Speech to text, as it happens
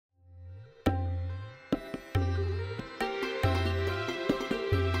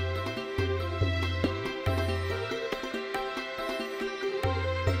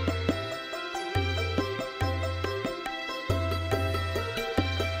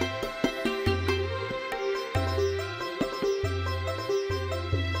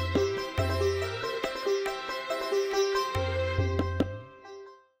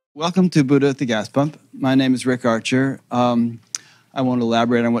Welcome to Buddha at the Gas Pump. My name is Rick Archer. I won't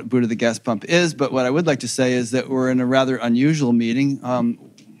elaborate on what Buddha at the Gas Pump is, but what I would like to say is that we're in a rather unusual meeting,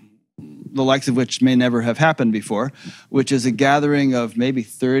 the likes of which may never have happened before, which is a gathering of maybe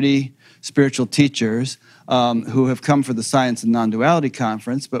 30 spiritual teachers who have come for the Science and Non-Duality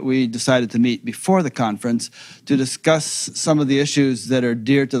Conference, but we decided to meet before the conference to discuss some of the issues that are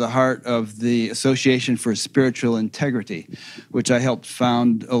dear to the heart of the Association for Spiritual Integrity, which I helped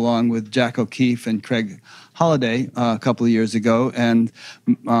found along with Jack O'Keefe and Craig Holliday a couple of years ago, and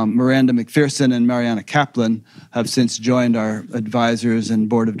Miranda McPherson and Mariana Kaplan have since joined our advisors and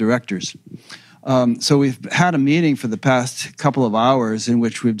board of directors. So we've had a meeting for the past couple of hours in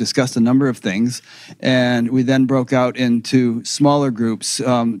which we've discussed a number of things, and we then broke out into smaller groups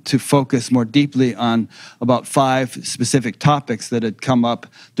to focus more deeply on about 5 specific topics that had come up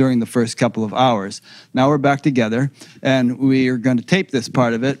during the first couple of hours. Now we're back together, and we are going to tape this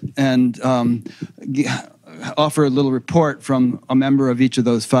part of it and offer a little report from a member of each of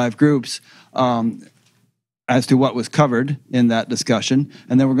those 5 groups as to what was covered in that discussion.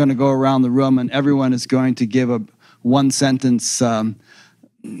 And then we're going to go around the room and everyone is going to give a one-sentence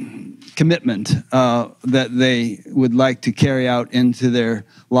commitment that they would like to carry out into their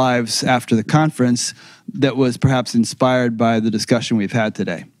lives after the conference that was perhaps inspired by the discussion we've had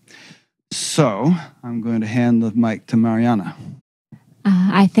today. So I'm going to hand the mic to Mariana.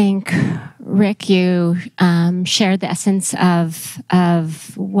 I think, Rick, you shared the essence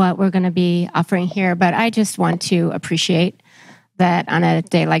of what we're going to be offering here, but I just want to appreciate that on a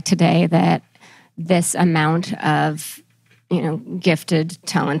day like today, that this amount of gifted,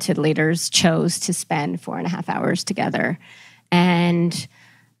 talented leaders chose to spend 4.5 hours together. And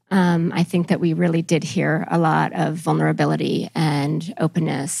I think that we really did hear a lot of vulnerability and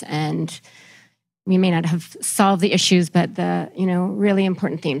openness, and we may not have solved the issues, but the really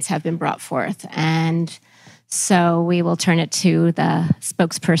important themes have been brought forth. And so we will turn it to the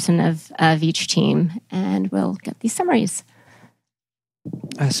spokesperson of each team, and we'll get these summaries.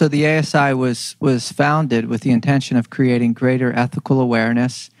 So the ASI was founded with the intention of creating greater ethical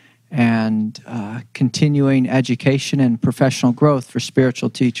awareness and continuing education and professional growth for spiritual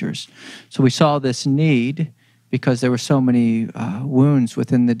teachers. So we saw this need because there were so many wounds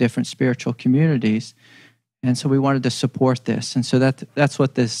within the different spiritual communities. And so we wanted to support this. And so that's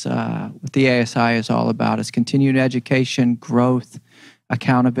what this, what the ASI is all about, is continued education, growth,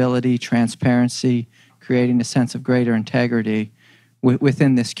 accountability, transparency, creating a sense of greater integrity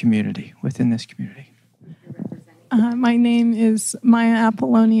within this community, My name is Maya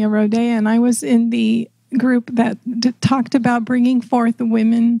Apollonia Rode, and I was in the group that talked about bringing forth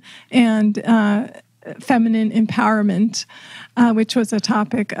women and feminine empowerment, which was a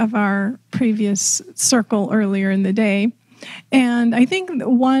topic of our previous circle earlier in the day. And I think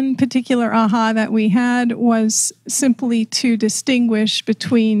one particular aha that we had was simply to distinguish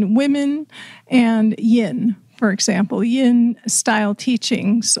between women and yin. For example, yin style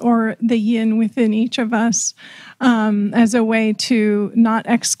teachings, or the yin within each of us, as a way to not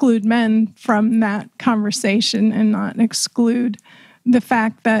exclude men from that conversation and not exclude the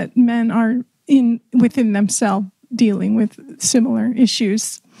fact that men are within themselves dealing with similar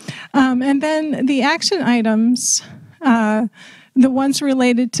issues. And then the action items, the ones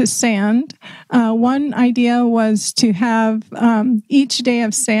related to sand. One idea was to have each day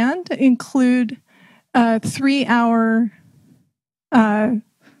of sand include a 3-hour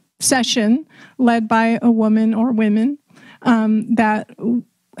session led by a woman or women that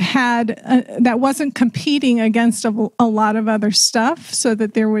wasn't competing against a lot of other stuff, so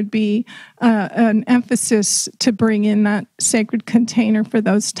that there would be an emphasis to bring in that sacred container for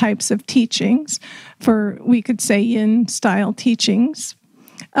those types of teachings, for, we could say, yin style teachings.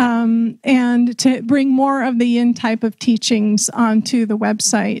 And to bring more of the yin type of teachings onto the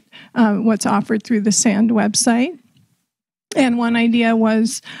website, what's offered through the SAND website. And one idea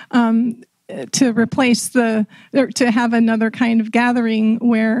was to replace to have another kind of gathering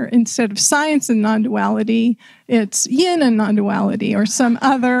where instead of science and non-duality, it's yin and non-duality, or some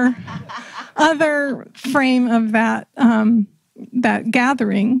other frame of that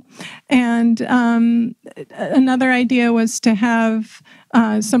gathering. And another idea was to have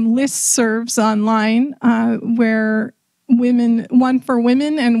some listservs online where one for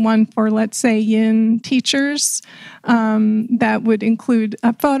women and one for, let's say, yin teachers, that would include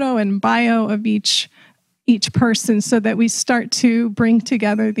a photo and bio of each person, so that we start to bring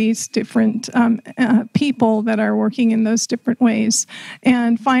together these different people that are working in those different ways.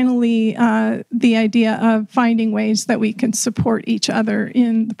 And finally, the idea of finding ways that we can support each other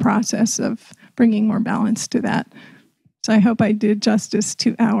in the process of bringing more balance to that. So I hope I did justice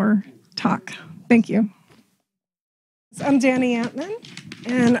to our talk. Thank you. I'm Danny Antman,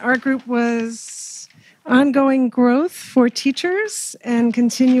 and our group was ongoing growth for teachers and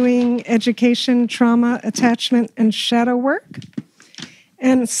continuing education, trauma, attachment, and shadow work.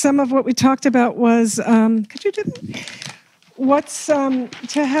 And some of what we talked about was, could you do what's to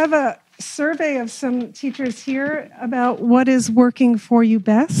have a survey of some teachers here about what is working for you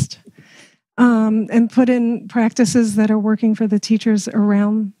best, and put in practices that are working for the teachers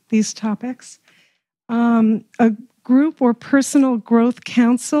around these topics. A group or personal growth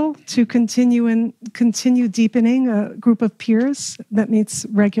council to continue deepening, a group of peers that meets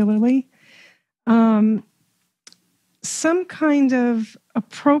regularly. Some kind of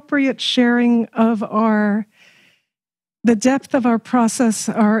appropriate sharing of the depth of our process,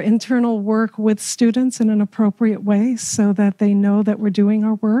 our internal work with students in an appropriate way so that they know that we're doing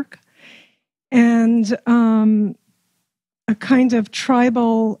our work. And a kind of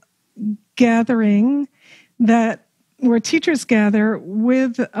tribal gathering where teachers gather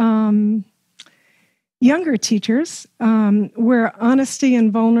with younger teachers, where honesty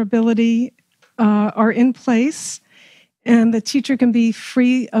and vulnerability are in place, and the teacher can be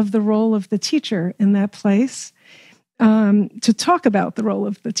free of the role of the teacher in that place, to talk about the role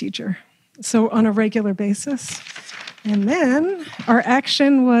of the teacher. So on a regular basis. And then our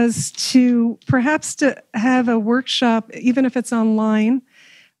action was to have a workshop, even if it's online,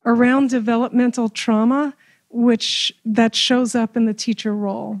 around developmental trauma, that shows up in the teacher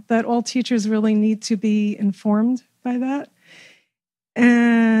role, that all teachers really need to be informed by that.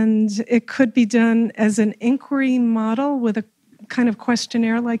 And it could be done as an inquiry model with a kind of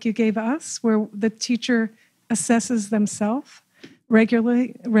questionnaire like you gave us, where the teacher assesses themselves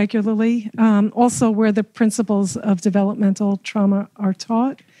regularly, also where the principles of developmental trauma are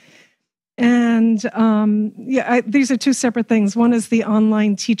taught. And these are two separate things. One is the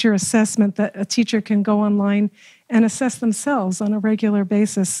online teacher assessment, that a teacher can go online and assess themselves on a regular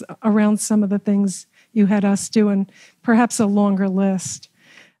basis around some of the things you had us do, and perhaps a longer list.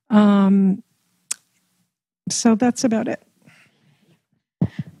 So that's about it.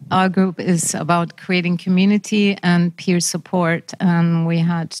 Our group is about creating community and peer support. We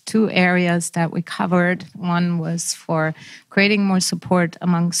had two areas that we covered. One was for creating more support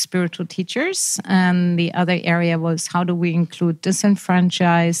among spiritual teachers, and the other area was how do we include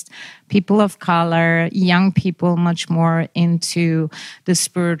disenfranchised people of color, young people much more into the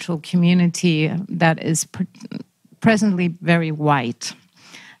spiritual community that is presently very white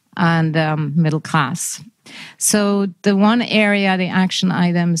and middle class. So the one area, the action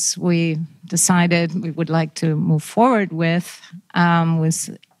items we decided we would like to move forward with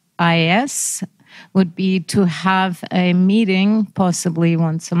IAS would be to have a meeting, possibly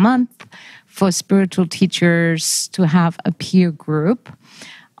once a month, for spiritual teachers to have a peer group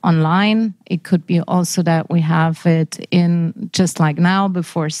online. It could be also that we have it in, just like now,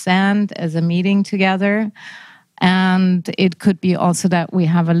 before SAND as a meeting together. And it could be also that we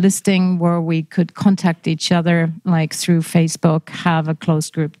have a listing where we could contact each other, like through Facebook, have a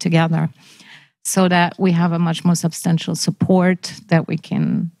closed group together, so that we have a much more substantial support, that we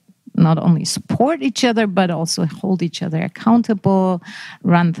can not only support each other, but also hold each other accountable,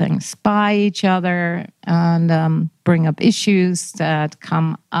 run things by each other, and bring up issues that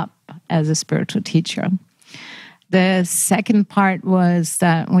come up as a spiritual teacher. The second part was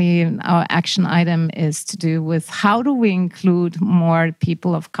that our action item is to do with how do we include more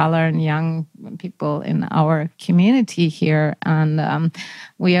people of color and young people in our community here. And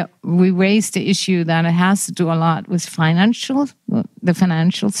we raised the issue that it has to do a lot with the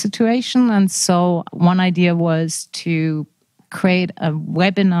financial situation. And so one idea was to create a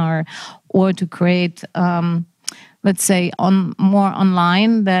webinar or to create let's say more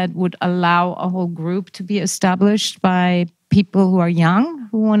online, that would allow a whole group to be established by people who are young,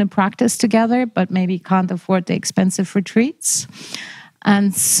 who want to practice together, but maybe can't afford the expensive retreats.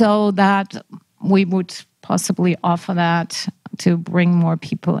 And so that we would possibly offer that to bring more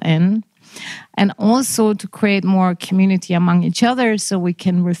people in. And also to create more community among each other so we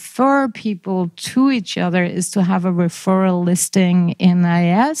can refer people to each other, is to have a referral listing in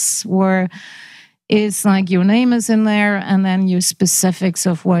IS where it's like your name is in there, and then your specifics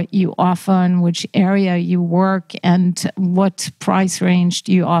of what you offer and which area you work and what price range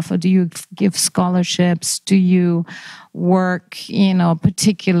do you offer. Do you give scholarships? Do you work,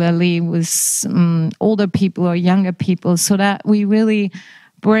 particularly with older people or younger people, so that we really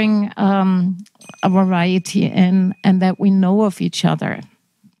bring a variety in and that we know of each other.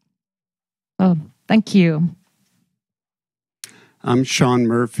 Oh, thank you. I'm Sean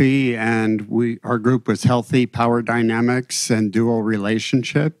Murphy, and our group was Healthy Power Dynamics and Dual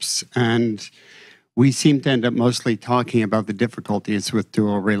Relationships. And we seem to end up mostly talking about the difficulties with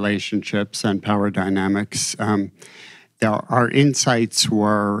dual relationships and power dynamics. Our insights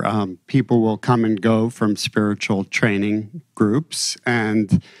were people will come and go from spiritual training groups,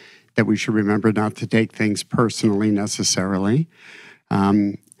 and that we should remember not to take things personally necessarily,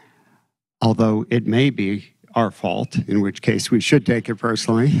 although it may be our fault, in which case we should take it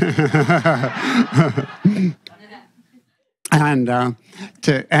personally. And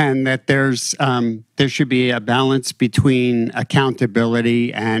that there should be a balance between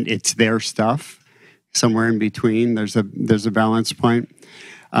accountability and it's their stuff. Somewhere in between, there's a balance point.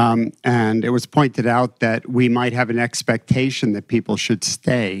 And it was pointed out that we might have an expectation that people should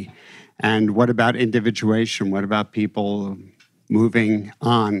stay. And what about individuation? What about people moving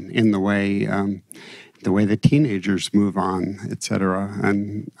on in the way the teenagers move on, et cetera?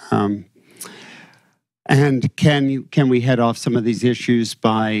 And can we head off some of these issues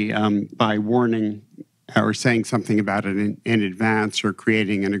by warning or saying something about it in advance or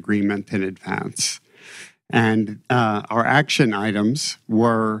creating an agreement in advance? And our action items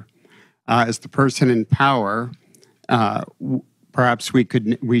were, as the person in power, perhaps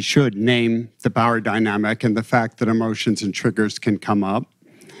we should name the power dynamic and the fact that emotions and triggers can come up.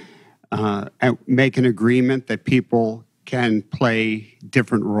 And make an agreement that people can play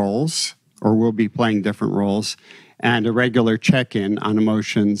different roles or will be playing different roles, and a regular check-in on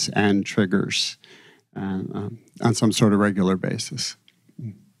emotions and triggers on some sort of regular basis.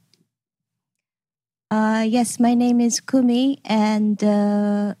 Yes, my name is Kumi,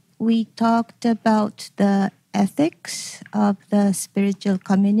 and we talked about the ethics of the spiritual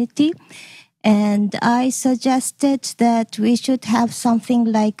community. And I suggested that we should have something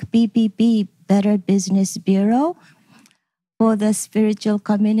like BBB, Better Business Bureau, for the spiritual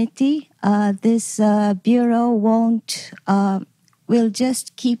community. This bureau will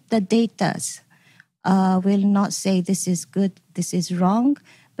just keep the datas. Will not say this is good, this is wrong,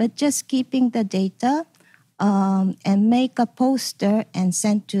 but just keeping the data and make a poster and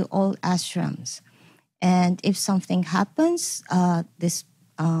send to all ashrams. And if something happens, this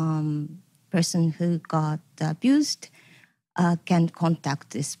person who got abused can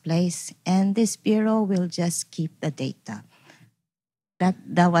contact this place, and this bureau will just keep the data.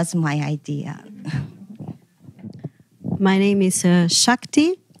 That was my idea. My name is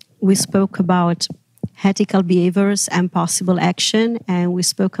Shakti. We spoke about ethical behaviors and possible action, and we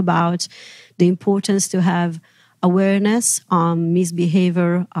spoke about the importance to have awareness on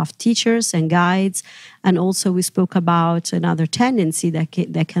misbehavior of teachers and guides, and also we spoke about another tendency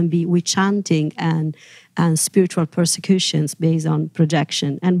that can be with chanting and spiritual persecutions based on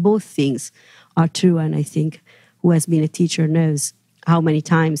projection. And both things are true, and I think who has been a teacher knows how many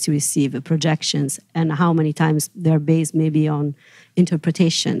times you receive projections and how many times they're based maybe on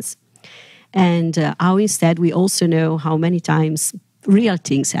interpretations. And how instead we also know how many times real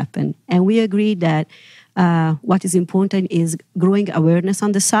things happen. And we agree that what is important is growing awareness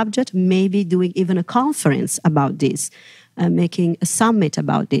on the subject, maybe doing even a conference about this, making a summit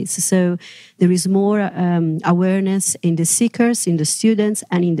about this. So there is more awareness in the seekers, in the students,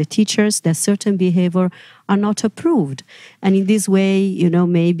 and in the teachers that certain behavior are not approved. And in this way,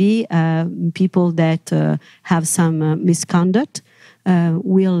 maybe people that have some misconduct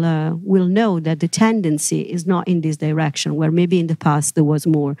will know that the tendency is not in this direction, where maybe in the past there was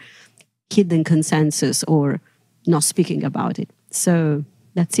more hidden consensus or not speaking about it. So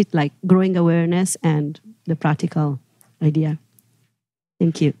that's it, like growing awareness and the practical idea.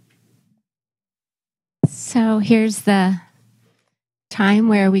 Thank you. So here's the time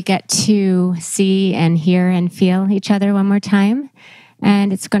where we get to see and hear and feel each other one more time.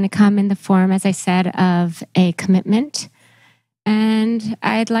 And it's going to come in the form, as I said, of a commitment. And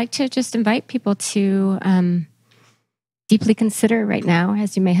I'd like to just invite people to deeply consider right now,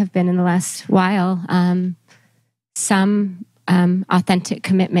 as you may have been in the last while, some authentic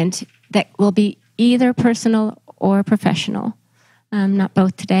commitment that will be either personal or professional. Not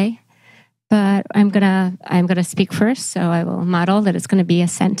both today, but I'm gonna speak first. So I will model that it's going to be a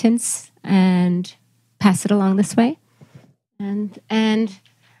sentence and pass it along this way. And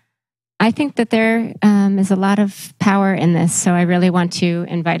I think that there is a lot of power in this. So I really want to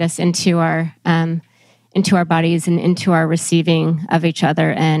invite us into our bodies and into our receiving of each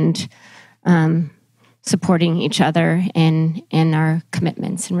other and supporting each other in our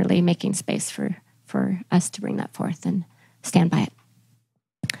commitments and really making space for us to bring that forth and stand by it.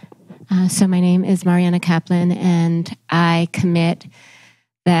 So my name is Mariana Kaplan, and I commit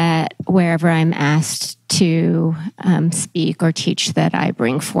that wherever I'm asked to speak or teach, that I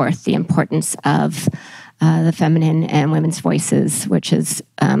bring forth the importance of the feminine and women's voices, which is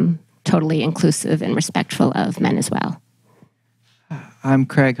totally inclusive and respectful of men as well. I'm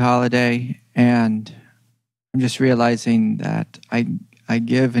Craig Holliday, and I'm just realizing that I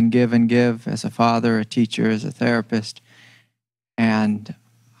give and give and give as a father, a teacher, as a therapist, and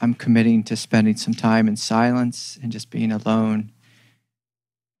I'm committing to spending some time in silence and just being alone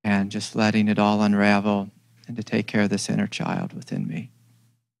and just letting it all unravel and to take care of this inner child within me.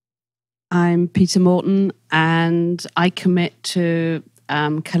 I'm Peter Morton, and I commit to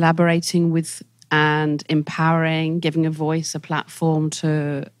collaborating with and empowering, giving a voice, a platform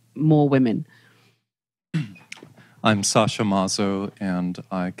to more women. I'm Sasha Mazzo, and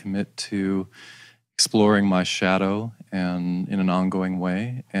I commit to exploring my shadow and in an ongoing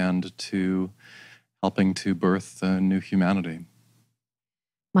way, and to helping to birth a new humanity.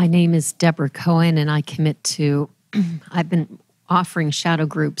 My name is Deborah Cohen, and I commit to, I've been offering shadow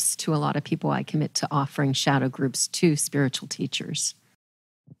groups to a lot of people. I commit to offering shadow groups to spiritual teachers.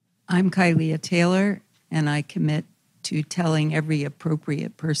 I'm Kylia Taylor, and I commit to telling every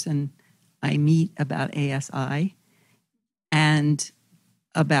appropriate person I meet about ASI, and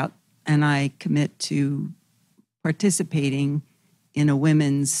I commit to participating in a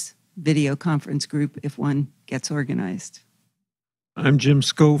women's video conference group if one gets organized. I'm Jim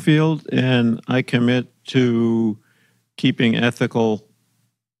Schofield, and I commit to keeping ethical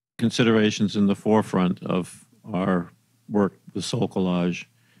considerations in the forefront of our work with Soul Collage,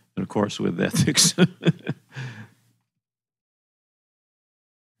 and of course with ethics.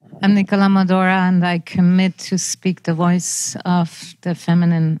 I'm Nicola Modora, and I commit to speak the voice of the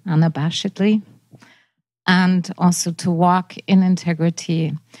feminine unabashedly, and also to walk in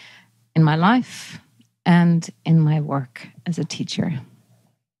integrity in my life and in my work as a teacher.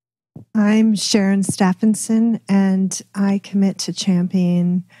 I'm Sharon Stephenson, and I commit to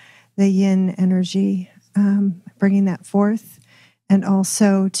championing the yin energy, bringing that forth, and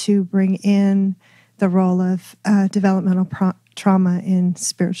also to bring in the role of developmental trauma in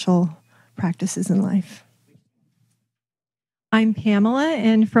spiritual practices in life. I'm Pamela,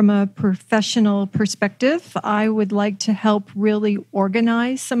 and from a professional perspective, I would like to help really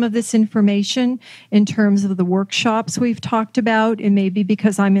organize some of this information in terms of the workshops we've talked about, and maybe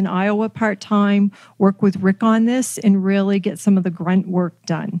because I'm in Iowa part-time, work with Rick on this and really get some of the grunt work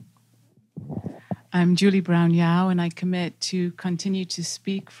done. I'm Julie Brown Yao, and I commit to continue to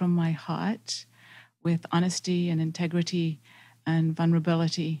speak from my heart with honesty and integrity and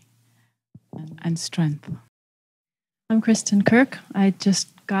vulnerability and strength. I'm Kristen Kirk. I just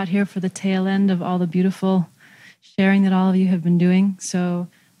got here for the tail end of all the beautiful sharing that all of you have been doing. So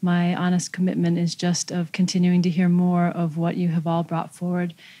my honest commitment is just of continuing to hear more of what you have all brought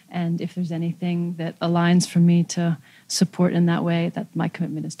forward. And if there's anything that aligns for me to support in that way, that my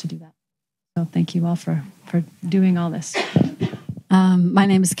commitment is to do that. So thank you all for doing all this. My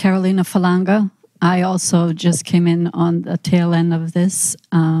name is Carolina Falanga. I also just came in on the tail end of this.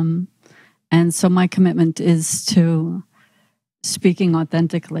 And so my commitment is to speaking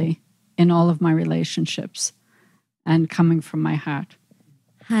authentically in all of my relationships and coming from my heart.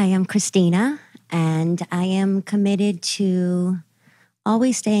 Hi, I'm Christina, and I am committed to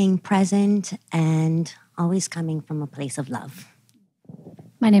always staying present and always coming from a place of love.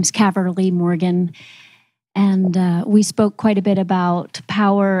 My name's Caverly Morgan, and we spoke quite a bit about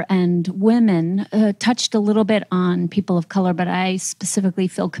power and women, touched a little bit on people of color, but I specifically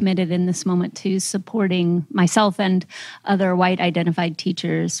feel committed in this moment to supporting myself and other white identified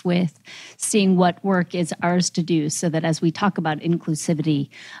teachers with seeing what work is ours to do, so that as we talk about inclusivity,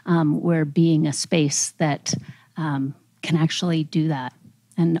 we're being a space that can actually do that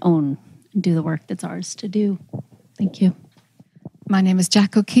and do the work that's ours to do. Thank you. My name is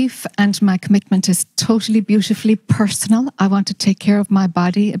Jack O'Keefe, and my commitment is totally beautifully personal. I want to take care of my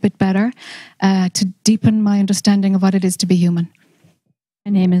body a bit better, to deepen my understanding of what it is to be human.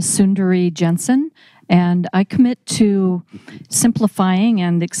 My name is Sundari Jensen, and I commit to simplifying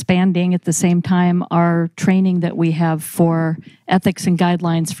and expanding at the same time our training that we have for ethics and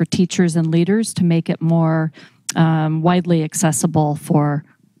guidelines for teachers and leaders to make it more widely accessible for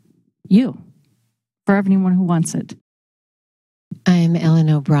you, for everyone who wants it. I'm Ellen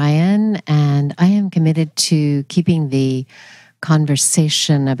O'Brien, and I am committed to keeping the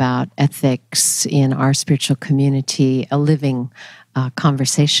conversation about ethics in our spiritual community a living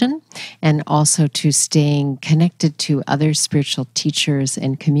conversation, and also to staying connected to other spiritual teachers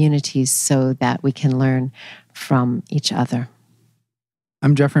and communities so that we can learn from each other.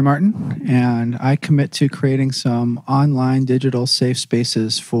 I'm Jeffrey Martin, and I commit to creating some online digital safe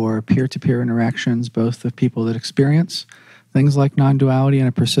spaces for peer-to-peer interactions, both of people that experience things like non-duality in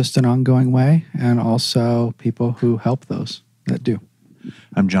a persistent, ongoing way, and also people who help those that do.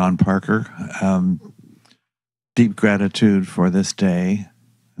 I'm John Parker. Deep gratitude for this day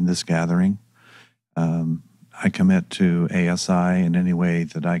and this gathering. I commit to ASI in any way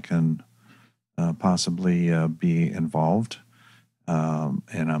that I can possibly be involved.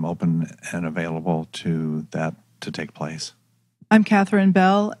 And I'm open and available to that to take place. I'm Catherine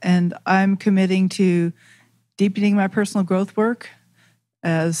Bell, and I'm committing to deepening my personal growth work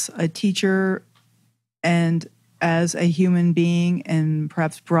as a teacher and as a human being, and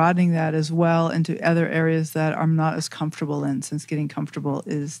perhaps broadening that as well into other areas that I'm not as comfortable in, since getting comfortable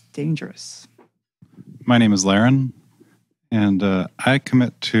is dangerous. My name is Laren, and I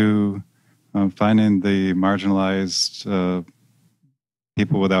commit to finding the marginalized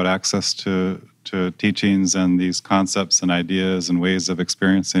people without access to teachings and these concepts and ideas and ways of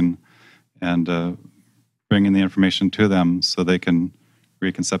experiencing, and bringing the information to them so they can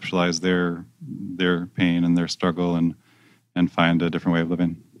reconceptualize their pain and their struggle and find a different way of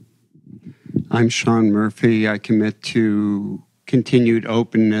living. I'm Sean Murphy. I commit to continued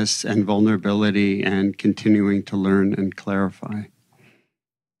openness and vulnerability and continuing to learn and clarify.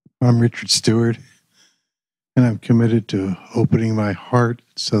 I'm Richard Stewart, and I'm committed to opening my heart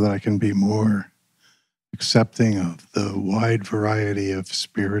so that I can be more accepting of the wide variety of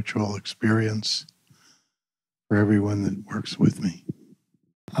spiritual experience for everyone that works with me.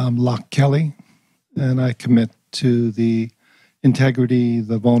 I'm Locke Kelly, and I commit to the integrity,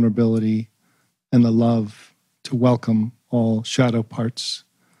 the vulnerability, and the love to welcome all shadow parts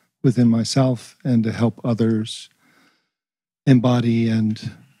within myself and to help others embody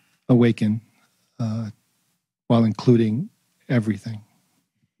and awaken while including everything.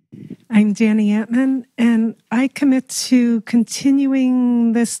 I'm Danny Antman, and I commit to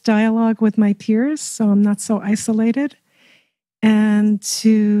continuing this dialogue with my peers so I'm not so isolated. And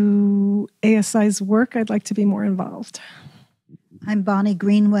to ASI's work, I'd like to be more involved. I'm Bonnie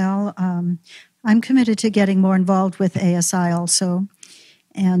Greenwell. I'm committed to getting more involved with ASI also,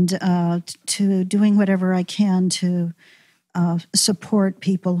 and to doing whatever I can to support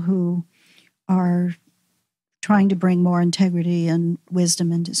people who are trying to bring more integrity and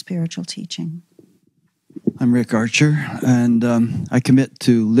wisdom into spiritual teaching. I'm Rick Archer, and I commit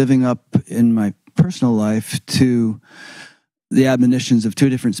to living up in my personal life to the admonitions of two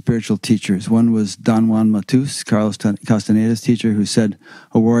different spiritual teachers. One was Don Juan Matus, Carlos Castaneda's teacher, who said,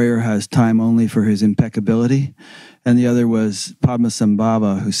 "A warrior has time only for his impeccability." And the other was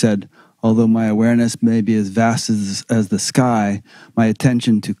Padmasambhava, who said, "Although my awareness may be as vast as the sky, my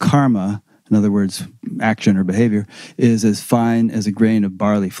attention to karma," in other words, action or behavior, "is as fine as a grain of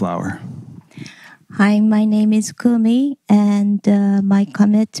barley flour." Hi, my name is Kumi, and my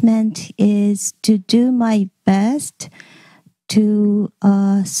commitment is to do my best to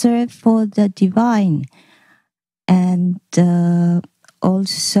serve for the divine. And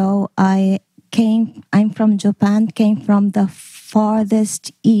also I'm from Japan, came from the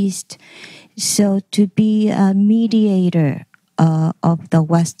farthest east, so to be a mediator of the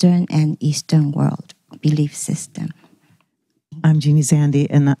Western and Eastern world belief system. I'm Jeannie Zandy,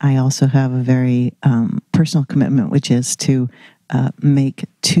 and I also have a very personal commitment, which is to make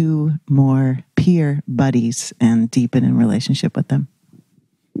 2 more peer buddies and deepen in relationship with them.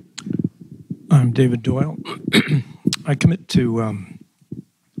 I'm David Doyle. I commit to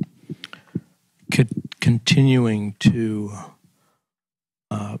continuing to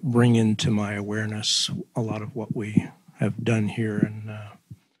bring into my awareness a lot of what we have done here, and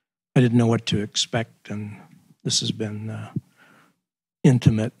I didn't know what to expect, and this has been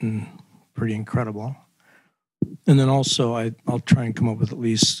intimate and pretty incredible. And then also I'll try and come up with at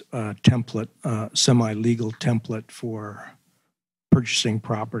least a template, semi-legal template for purchasing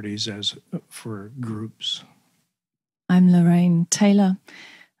properties as for groups. I'm Lorraine Taylor,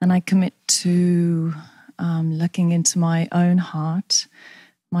 and I commit to looking into my own heart,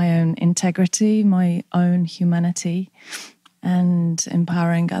 my own integrity, my own humanity, and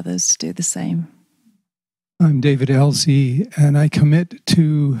empowering others to do the same. I'm David Elsey, and I commit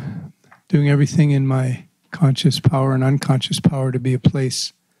to doing everything in my conscious power and unconscious power to be a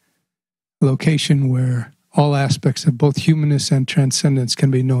place, a location where all aspects of both humanness and transcendence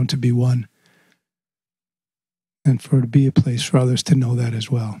can be known to be one. And for it to be a place for others to know that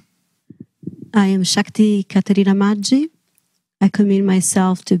as well. I am Shakti Katerina Maggi. I commit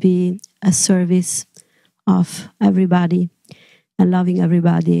myself to be a service of everybody and loving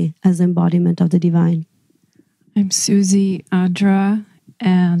everybody as embodiment of the divine. I'm Susie Adra,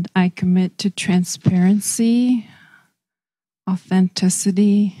 And I commit to transparency,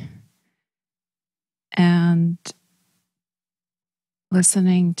 authenticity, and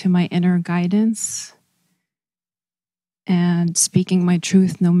listening to my inner guidance and speaking my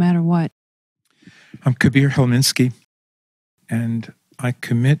truth no matter what. I'm Kabir Helminski, and I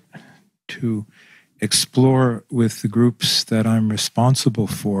commit to explore with the groups that I'm responsible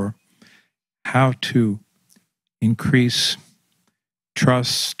for how to increase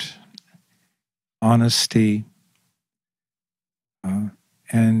trust, honesty,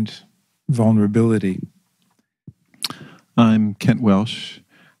 and vulnerability. I'm Kent Welsh,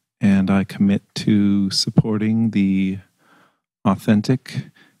 and I commit to supporting the authentic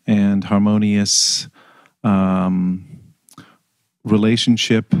and harmonious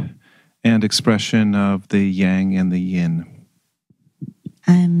relationship and expression of the yang and the yin.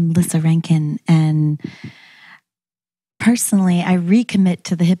 I'm Lissa Rankin, and personally, I recommit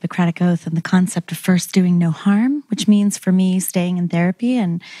to the Hippocratic Oath and the concept of first doing no harm, which means for me staying in therapy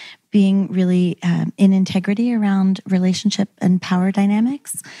and being really in integrity around relationship and power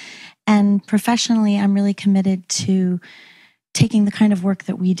dynamics. And professionally, I'm really committed to taking the kind of work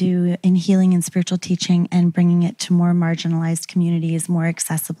that we do in healing and spiritual teaching and bringing it to more marginalized communities, more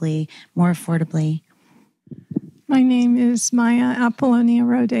accessibly, more affordably. My name is Maya Apollonia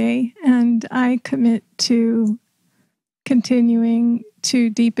Rode, and I commit to continuing to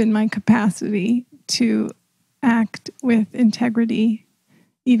deepen my capacity to act with integrity,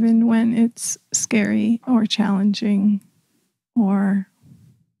 even when it's scary or challenging or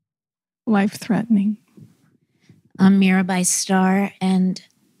life-threatening. I'm Mirabai Starr, and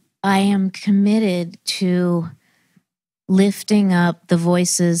I am committed to lifting up the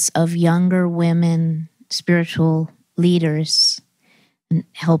voices of younger women, spiritual leaders, and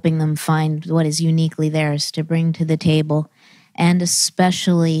helping them find what is uniquely theirs to bring to the table, and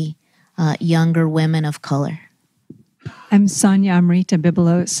especially younger women of color. I'm Sonia Amrita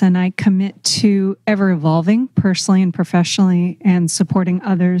Biblos, and I commit to ever evolving personally and professionally and supporting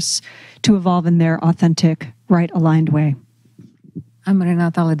others to evolve in their authentic, right-aligned way. I'm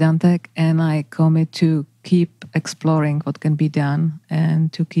Renata Ledantek, and I commit to keep exploring what can be done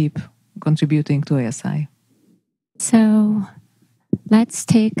and to keep contributing to ASI. So let's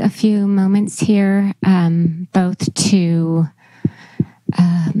take a few moments here, both to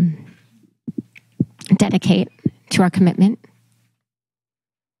dedicate to our commitment,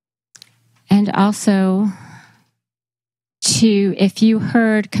 and also to, if you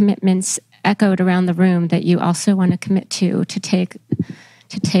heard commitments echoed around the room that you also want to commit to take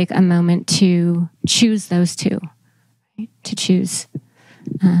a moment to choose those two, right? To choose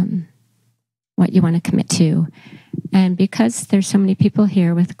what you want to commit to. And because there's so many people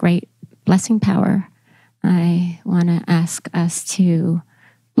here with great blessing power, I want to ask us to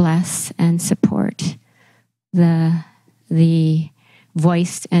bless and support the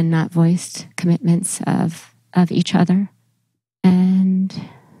voiced and not voiced commitments of each other. And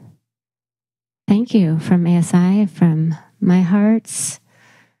thank you from ASI, from my hearts.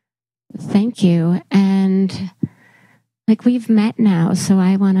 Thank you. And like, we've met now, so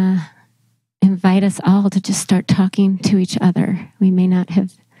I want to invite us all to just start talking to each other. We may not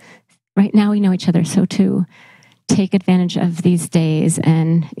have, right now we know each other, so to take advantage of these days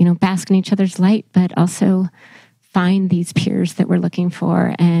and, bask in each other's light, but also find these peers that we're looking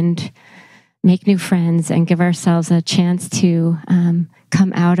for and make new friends and give ourselves a chance to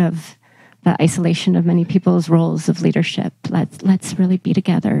come out of the isolation of many people's roles of leadership. Let's really be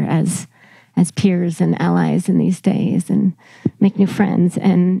together as peers and allies in these days and make new friends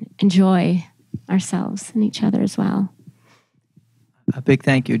and enjoy ourselves and each other as well. A big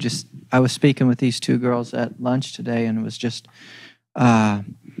thank you. I was speaking with these two girls at lunch today, and it was just, I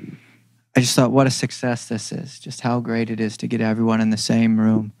just thought what a success this is, just how great it is to get everyone in the same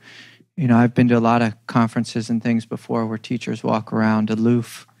room. I've been to a lot of conferences and things before where teachers walk around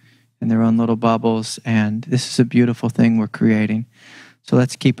aloof in their own little bubbles, and this is a beautiful thing we're creating. So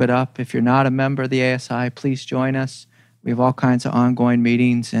let's keep it up. If you're not a member of the ASI, please join us. We have all kinds of ongoing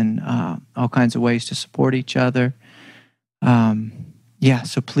meetings and all kinds of ways to support each other.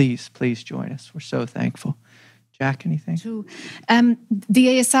 So please join us. We're so thankful. Jack, anything?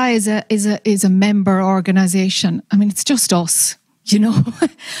 The ASI is a member organization. I mean, it's just us,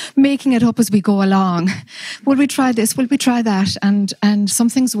 making it up as we go along. Will we try this? Will we try that? And some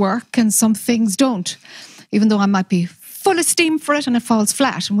things work and some things don't. Even though I might be full of steam for it and it falls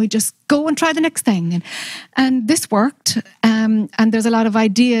flat, and we just go and try the next thing. And this worked. And there's a lot of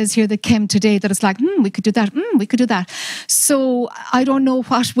ideas here that came today that it's like, we could do that. We could do that. So I don't know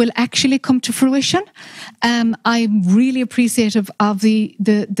what will actually come to fruition. I'm really appreciative of the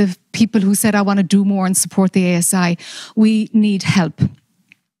people who said, I want to do more and support the ASI. We need help.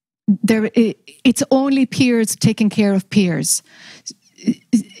 It's only peers taking care of peers.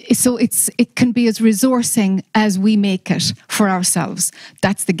 So it can be as resourcing as we make it for ourselves.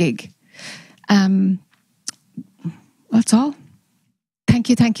 That's the gig. That's all. Thank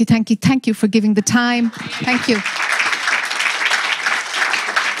you for giving the time. Thank you.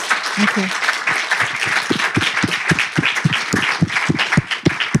 Thank you.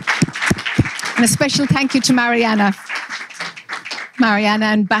 And a special thank you to Mariana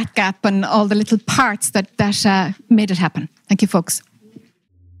and Batgap and all the little parts that made it happen. Thank you, folks.